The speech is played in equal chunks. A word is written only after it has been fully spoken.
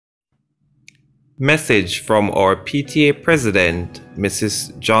Message from our PTA President,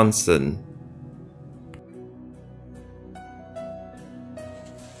 Mrs. Johnson.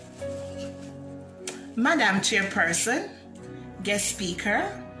 Madam Chairperson, guest speaker,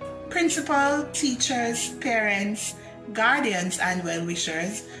 principal, teachers, parents, guardians, and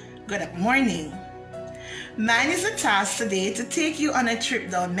well-wishers, good morning. Mine is a task today to take you on a trip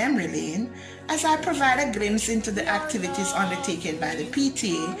down memory lane as I provide a glimpse into the activities undertaken by the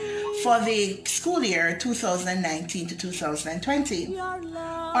PTA for the school year 2019 to 2020.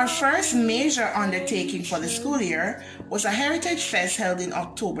 Our first major undertaking for the school year was a Heritage Fest held in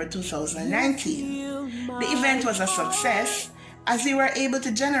October 2019. The event was a success as we were able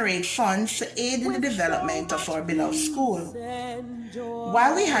to generate funds to aid in the development of our beloved school.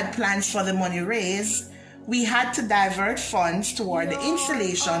 While we had plans for the money raised, we had to divert funds toward the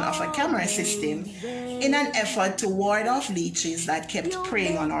installation of a camera system in an effort to ward off leeches that kept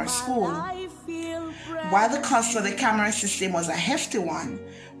preying on our school. While the cost for the camera system was a hefty one,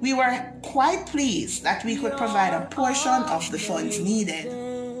 we were quite pleased that we could provide a portion of the funds needed.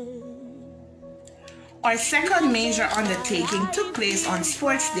 Our second major undertaking took place on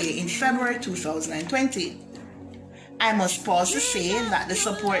Sports Day in February 2020. I must pause to say that the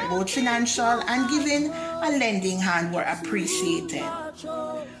support, both financial and giving a lending hand, were appreciated.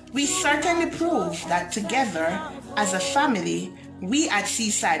 We certainly proved that together, as a family, we at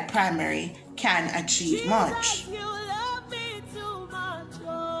Seaside Primary can achieve much.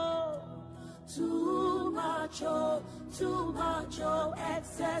 Too much,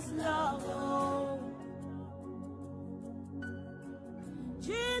 excess love.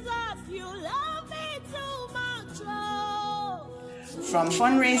 Jesus, you love me too much. From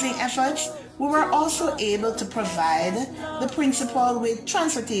fundraising efforts, we were also able to provide the principal with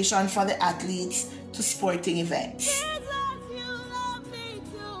transportation for the athletes to sporting events.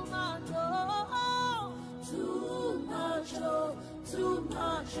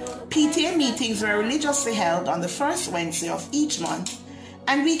 PTA meetings were religiously held on the first Wednesday of each month,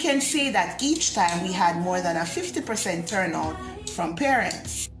 and we can say that each time we had more than a 50% turnout from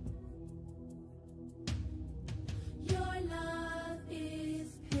parents.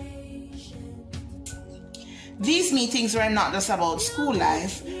 These meetings were not just about school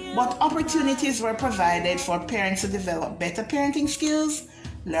life, but opportunities were provided for parents to develop better parenting skills,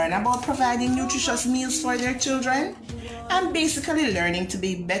 learn about providing nutritious meals for their children, and basically learning to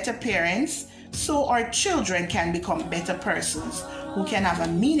be better parents so our children can become better persons who can have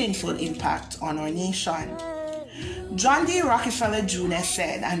a meaningful impact on our nation. John D. Rockefeller Jr.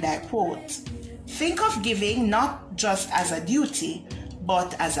 said, and I quote, "Think of giving not just as a duty,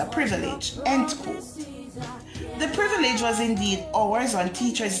 but as a privilege," end quote. The privilege was indeed ours on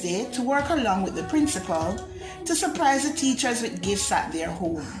Teachers' Day to work along with the principal to surprise the teachers with gifts at their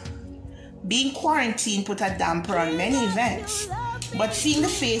home. Being quarantined put a damper on many events, but seeing the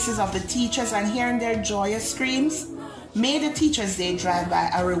faces of the teachers and hearing their joyous screams made the Teachers' Day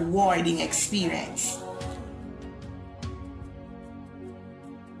drive-by a rewarding experience.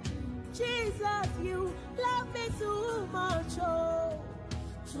 Jesus, you love me too much, oh.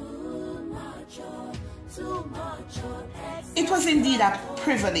 Too much, oh. Too much, oh. It was indeed a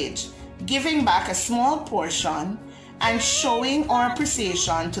privilege, giving back a small portion and showing our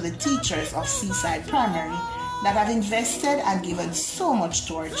appreciation to the teachers of Seaside Primary that have invested and given so much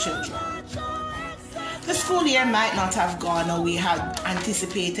to our children. The school year might not have gone how we had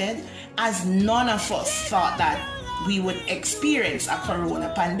anticipated, as none of us thought that we would experience a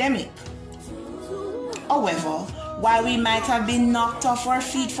corona pandemic. However, while we might have been knocked off our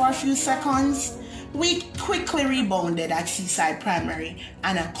feet for a few seconds, we quickly rebounded at Seaside Primary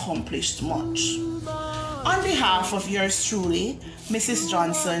and accomplished much. On behalf of yours truly, Mrs.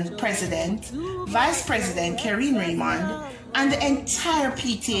 Johnson, President, Vice President Karine Raymond, and the entire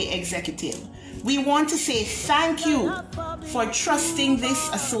PTA executive, we want to say thank you for trusting this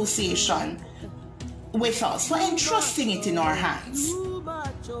association with us, for entrusting it in our hands.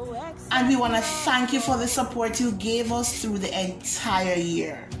 And we want to thank you for the support you gave us through the entire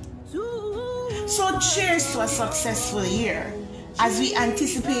year. So cheers to a successful year as we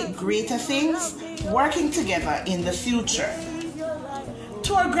anticipate greater things working together in the future.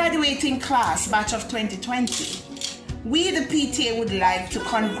 To our graduating class, batch of 2020, we the PTA would like to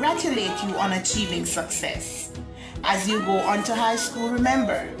congratulate you on achieving success. As you go on to high school,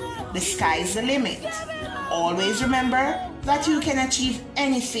 remember, the sky is the limit. Always remember that you can achieve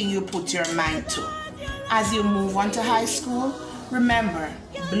anything you put your mind to. As you move on to high school, remember,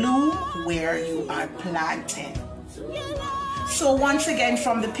 bloom where you are planted. So once again,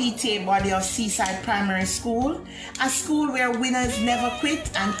 from the PTA body of Seaside Primary School, a school where winners never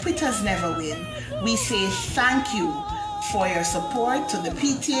quit and quitters never win, we say thank you for your support to the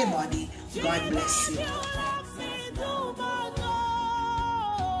PTA body. God bless you.